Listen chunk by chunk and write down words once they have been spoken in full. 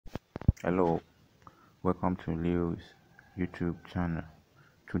Hello, welcome to Leo's YouTube channel.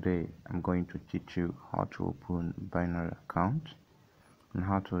 Today I'm going to teach you how to open binary account and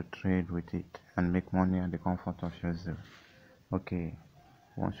how to trade with it and make money at the comfort of yourself. Okay,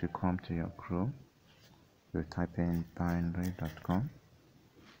 once you come to your Chrome, you type in binary.com,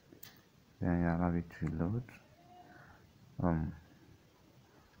 then you allow it to load.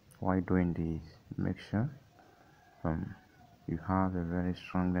 While doing this, make sure you have a very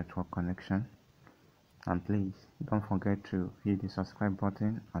strong network connection. And please don't forget to hit the subscribe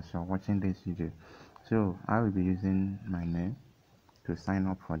button as you're watching this video. So I will be using my name to sign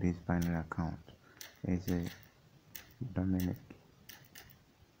up for this binary account. Eze Dominic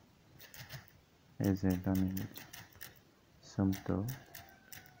Sumto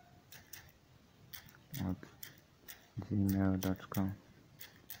at gmail.com.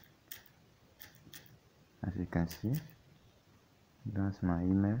 As you can see, that's my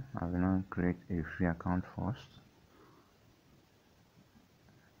email. I will now create a free account first.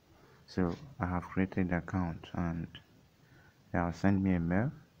 So I have created the account and they will send me a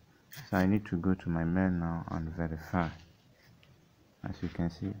mail. So I need to go to my mail now and verify. As you can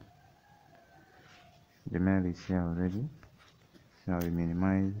see, the mail is here already. So I will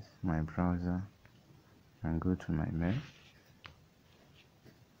minimize my browser and go to my mail.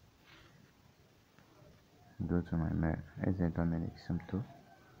 Go to my mail, Eze Dominic Sumto,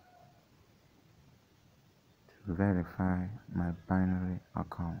 to verify my binary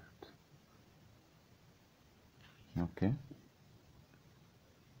account. Okay.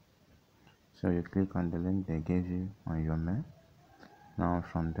 So you click on the link they gave you on your mail. Now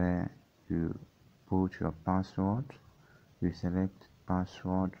from there you put your password. You select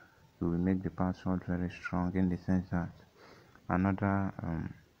password. You will make the password very strong in the sense that another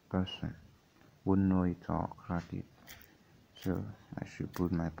person would know it or crack it. So I should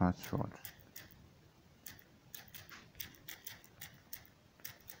put my password.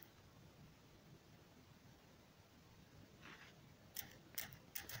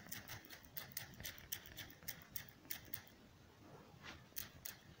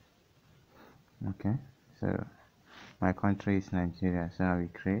 Okay, so my country is Nigeria, so I will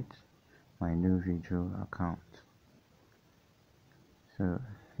create my new video account. So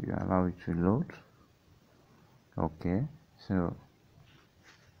you allow it to load. Okay, so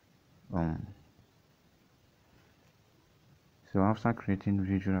after creating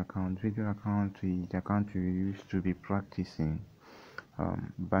video account is the account you use to be practicing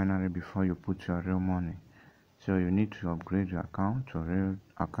binary before you put your real money. So you need to upgrade your account to real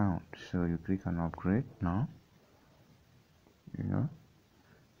account. So you click on upgrade now.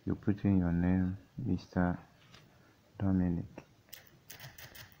 You put in your name, Mr. Dominic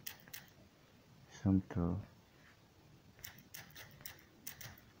Sumto.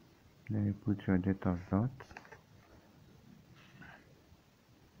 Then you put your date of birth.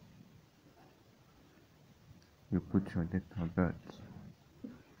 You put your date of birth.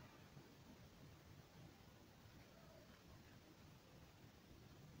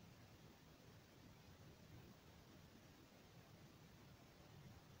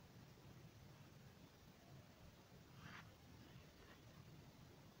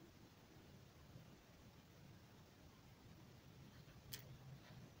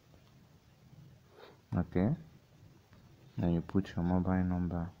 Okay. Then you put your mobile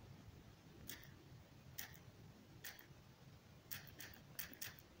number.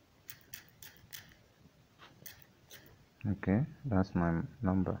 Okay, that's my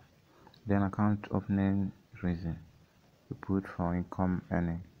number. Then account opening reason. You put for income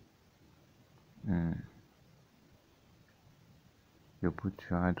earning. You put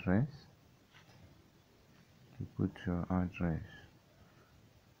your address. You put your address.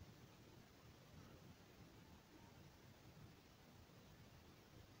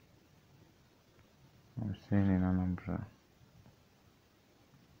 I'm staying in Anambra.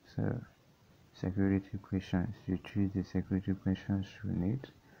 So security questions. You choose the security questions you need.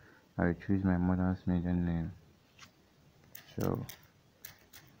 I will choose my mother's maiden name. So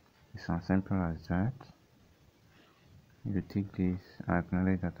it's as simple as that. You tick this. I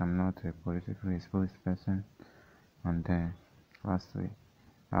acknowledge that I'm not a politically exposed person. And then lastly,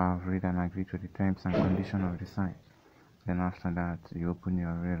 I have read and agree to the terms and conditions of the site. Then after that, you open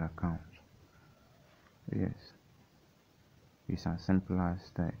your real account. Yes, it's as simple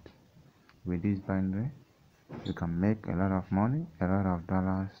as that. With this binary, you can make a lot of money, a lot of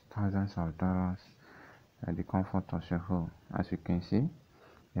dollars, thousands of dollars at the comfort of your home. As you can see,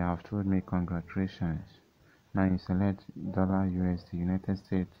 they have told me congratulations. Now you select dollar USD, United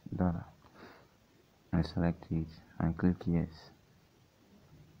States dollar. I select it and click yes.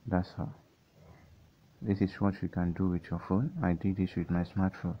 That's all. This is what you can do with your phone. I did this with my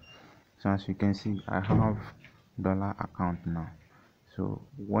smartphone. So as you can see, I have dollar account now. So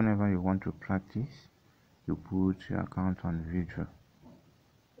whenever you want to practice, you put your account on video.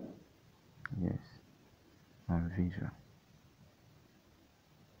 Yes, on video.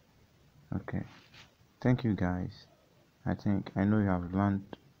 Okay, thank you guys. I know you have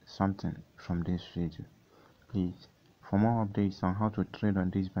learned something from this video. Please, for more updates on how to trade on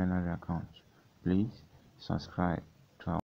these binary accounts, please subscribe.